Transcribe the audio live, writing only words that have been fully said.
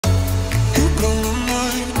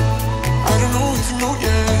know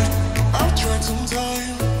yet. I've tried some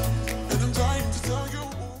time, and I'm dying to tell you.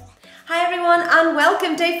 Hi everyone and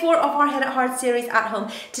welcome day 4 of our Hit It Hard series at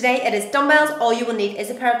home. Today it is dumbbells. All you will need is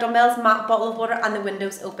a pair of dumbbells, mat, bottle of water and the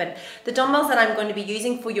windows open. The dumbbells that I'm going to be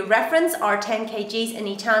using for your reference are 10 kgs in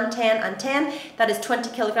each hand, 10 and 10. That is 20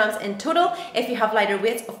 kilograms in total. If you have lighter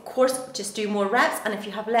weights, of course, just do more reps, and if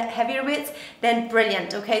you have heavier weights, then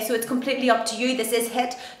brilliant, okay? So it's completely up to you. This is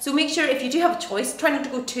HIIT. So make sure if you do have a choice, try not to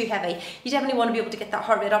go too heavy. You definitely want to be able to get that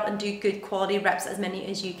heart rate up and do good quality reps, as many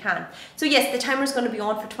as you can. So yes, the timer is going to be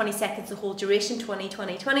on for 20 seconds, the whole duration, 20,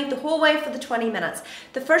 20, 20, the whole way for the 20 minutes.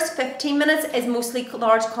 The first 15 minutes is mostly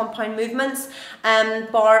large compound movements,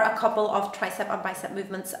 bar a couple of tricep and bicep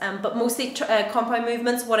movements, but mostly compound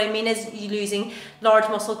movements. What I mean is you using large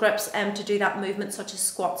muscle grips to do that movement, such as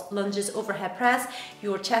squats, lunges, overhead press,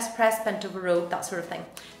 your chest press, bent over row, that sort of thing.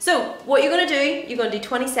 So what you're going to do, you're going to do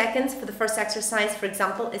 20 seconds for the first exercise, for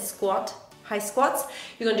example, is squat, high squats.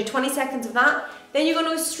 You're going to do 20 seconds of that. Then you're going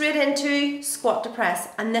to go straight into squat to press,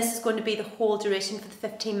 and this is going to be the whole duration for the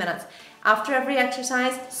 15 minutes. After every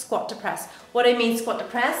exercise, squat to press. What I mean squat to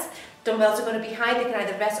press, dumbbells are going to be high. They can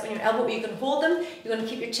either rest on your elbow or you can hold them. You're going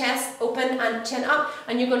to keep your chest open and chin up,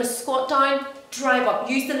 and you're going to squat down, drive up.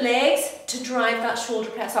 Use the legs to drive that shoulder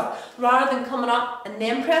press up. Rather than coming up and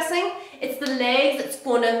then pressing, it's the legs that's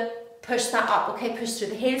going to push that up, okay? Push through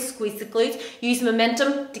the heels, squeeze the glutes, use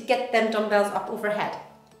momentum to get them dumbbells up overhead.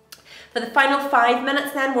 For the final 5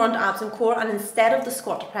 minutes then, we're on to abs and core, and instead of the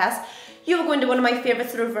squat to press, you are going to one of my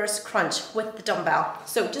favorites, the reverse crunch with the dumbbell.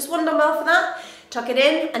 So just one dumbbell for that, tuck it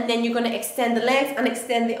in, and then you're going to extend the legs and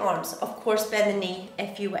extend the arms. Of course, bend the knee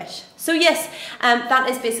if you wish. So yes, that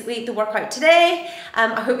is basically the workout today.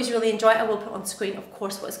 I hope you really enjoy it. I will put on screen, of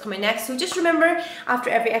course, what is coming next. So just remember, after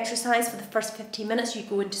every exercise for the first 15 minutes, you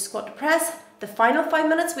go into squat to press. The final 5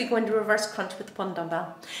 minutes, we go into reverse crunch with one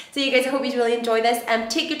dumbbell. So you guys, I hope you really enjoy this.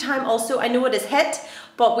 Take your time also. I know it is HIIT,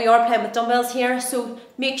 but we are playing with dumbbells here, so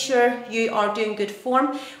make sure you are doing good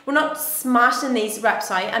form. We're not smashing these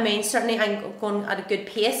reps out. I mean, certainly I'm going at a good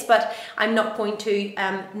pace, but I'm not going to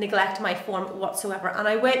neglect my form whatsoever. And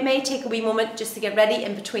I may take a wee moment just to get ready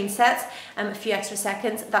in between sets, a few extra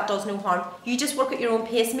seconds. That does no harm. You just work at your own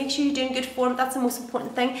pace. Make sure you're doing good form. That's the most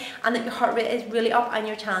important thing, and that your heart rate is really up and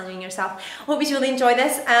you're challenging yourself. Hope you really enjoy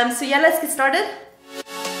this. So yeah, let's get started.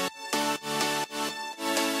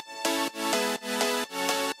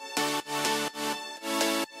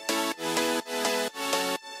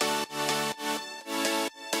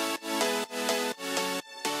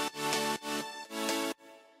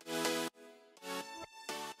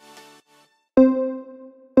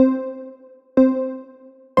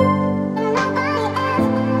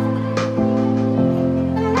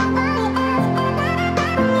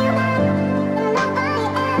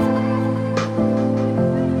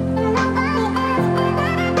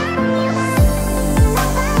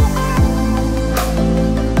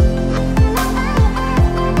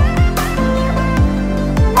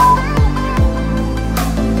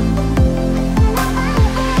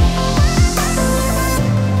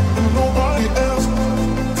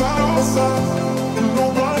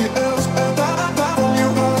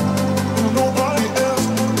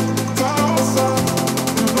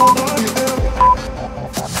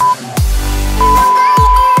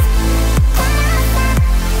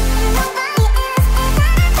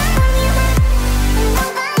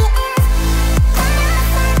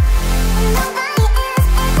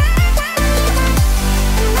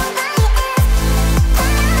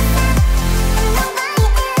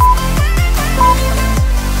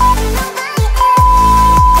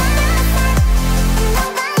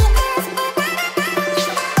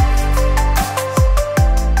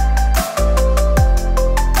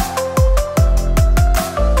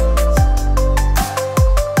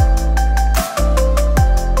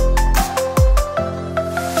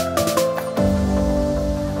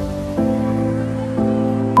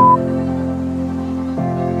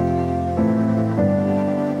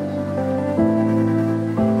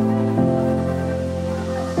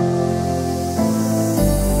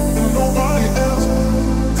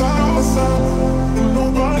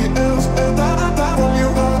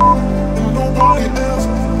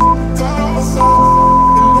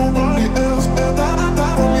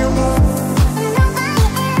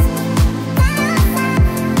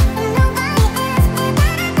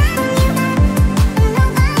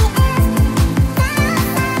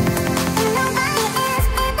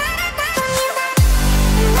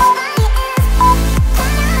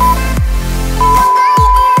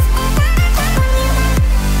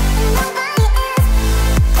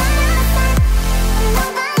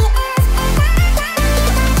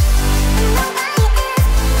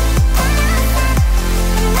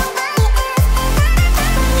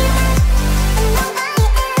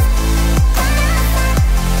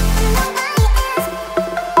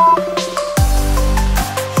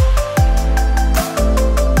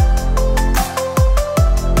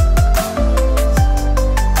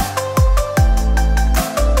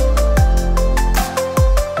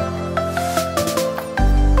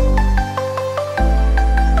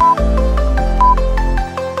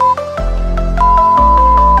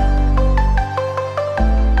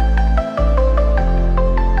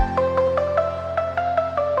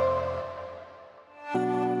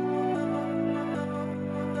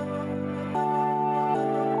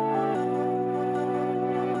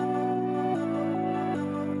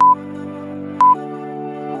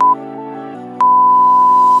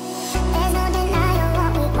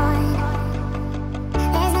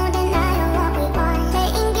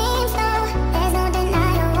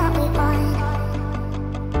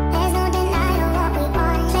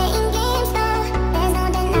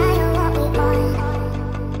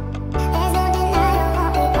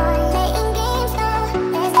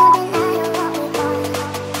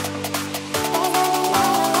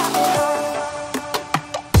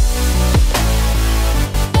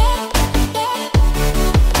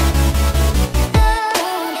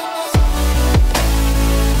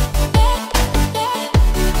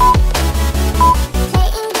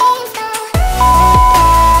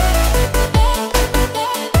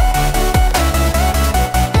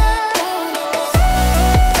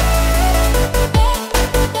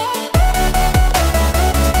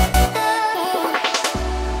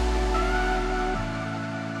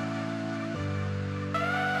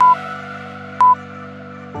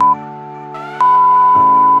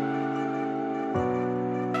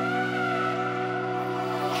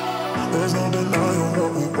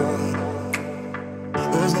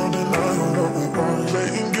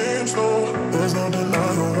 dance floor. There's no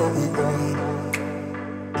denying what we want.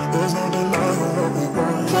 There's no denying what we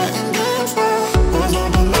want. Getting dance floor. There's no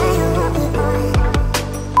denying what we want.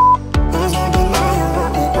 There's no denying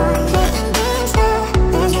what we want. Getting dance floor.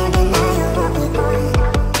 There's no denying what we want.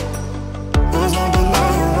 There's no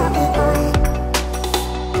denying what we want.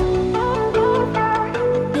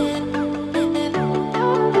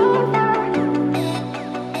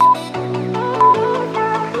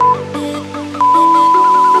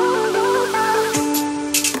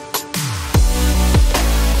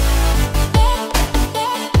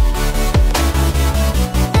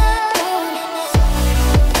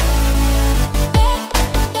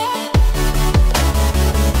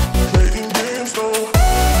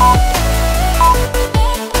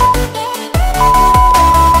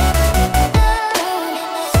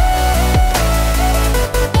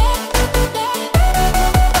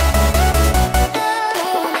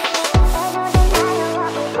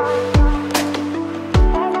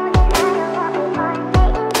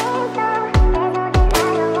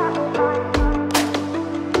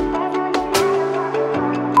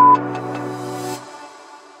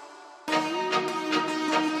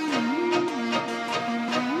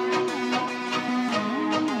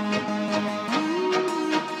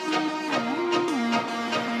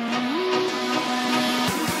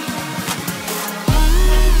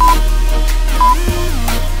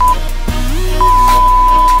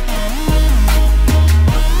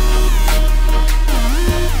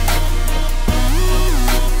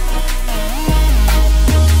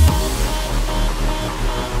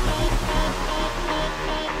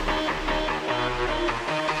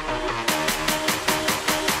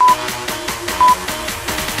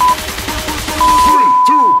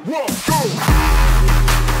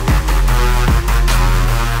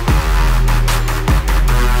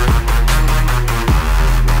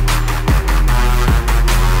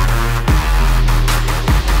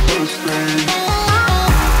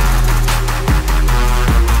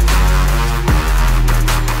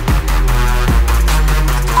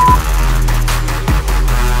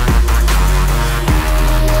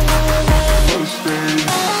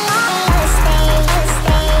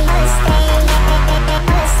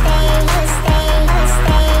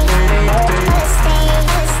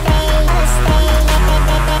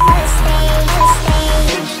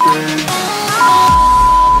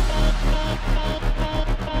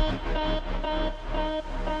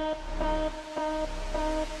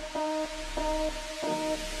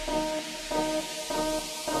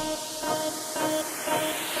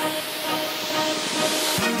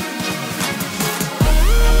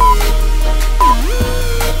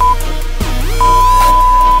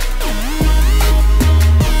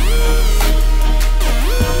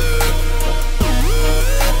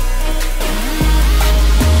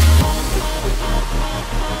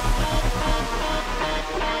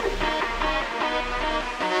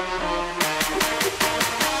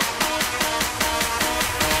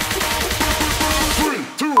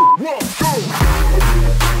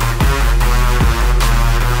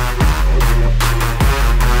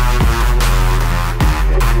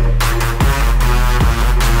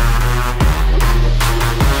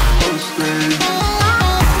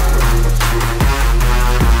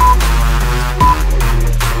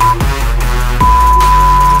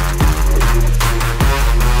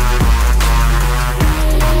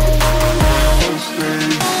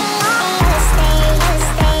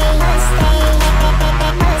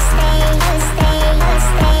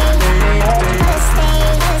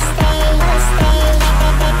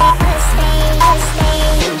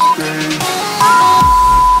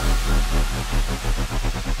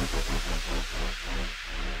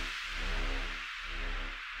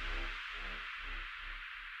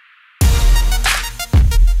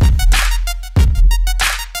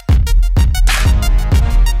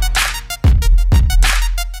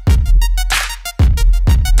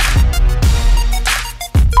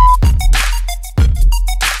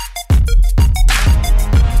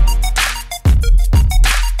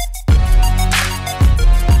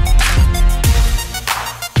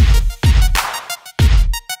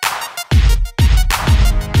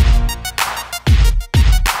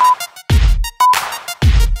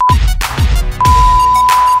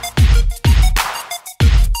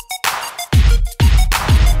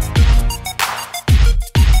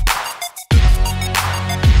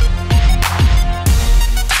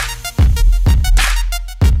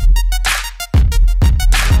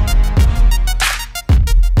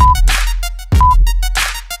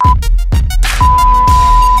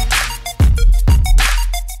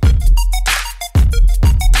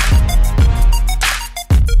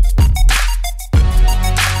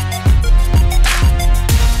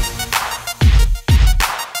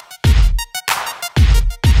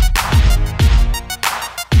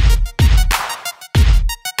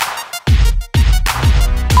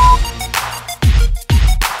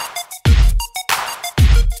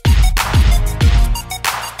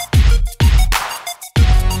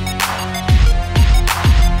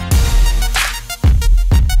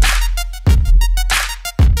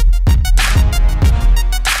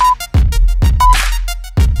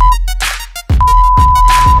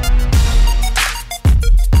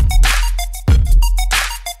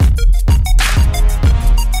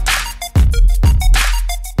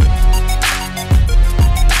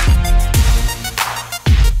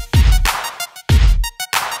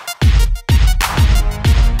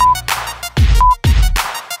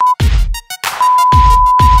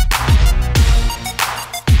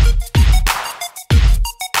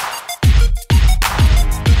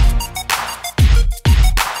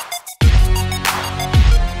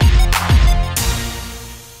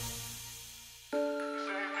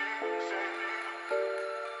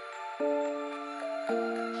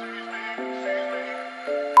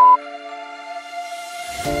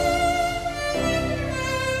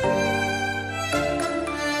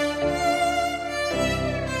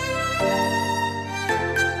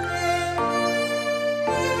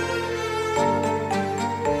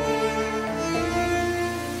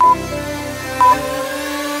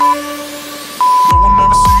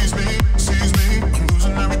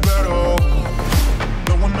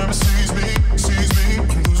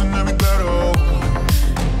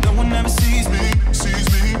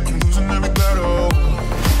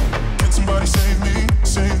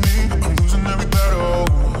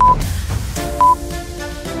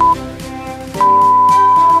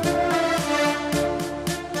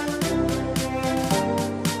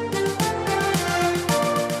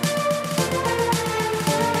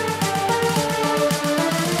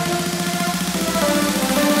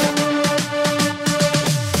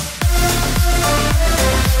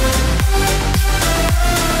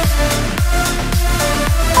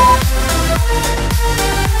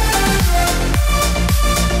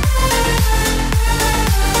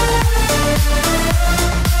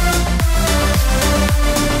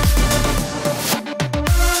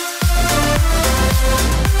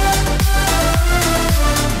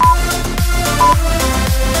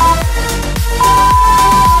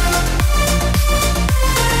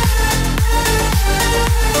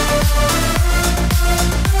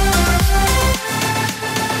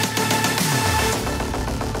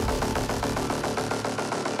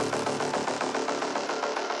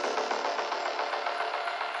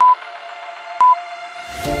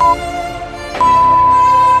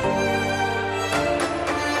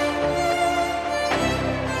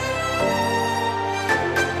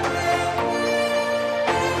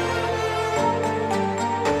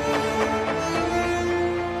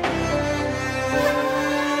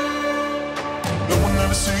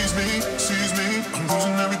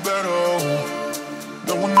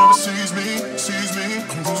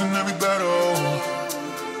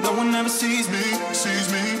 one never sees me,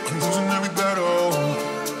 I'm losing every battle.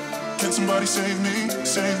 Can somebody save me,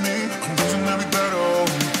 I'm losing every battle.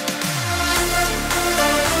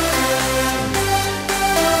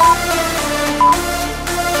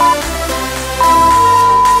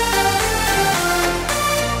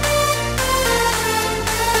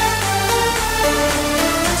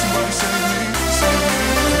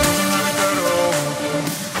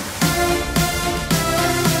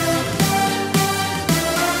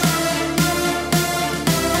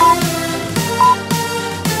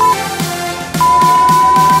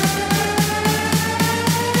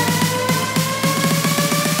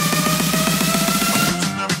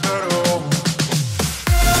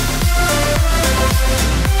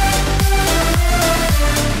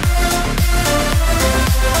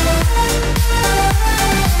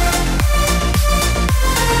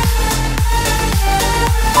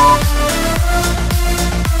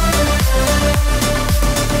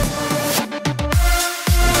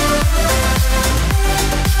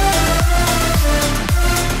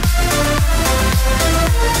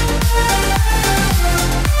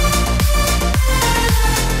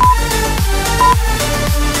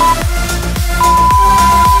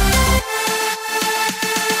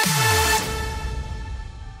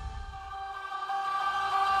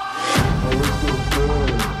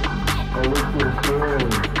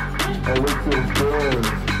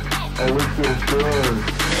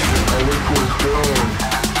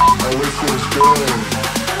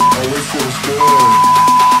 Feels good.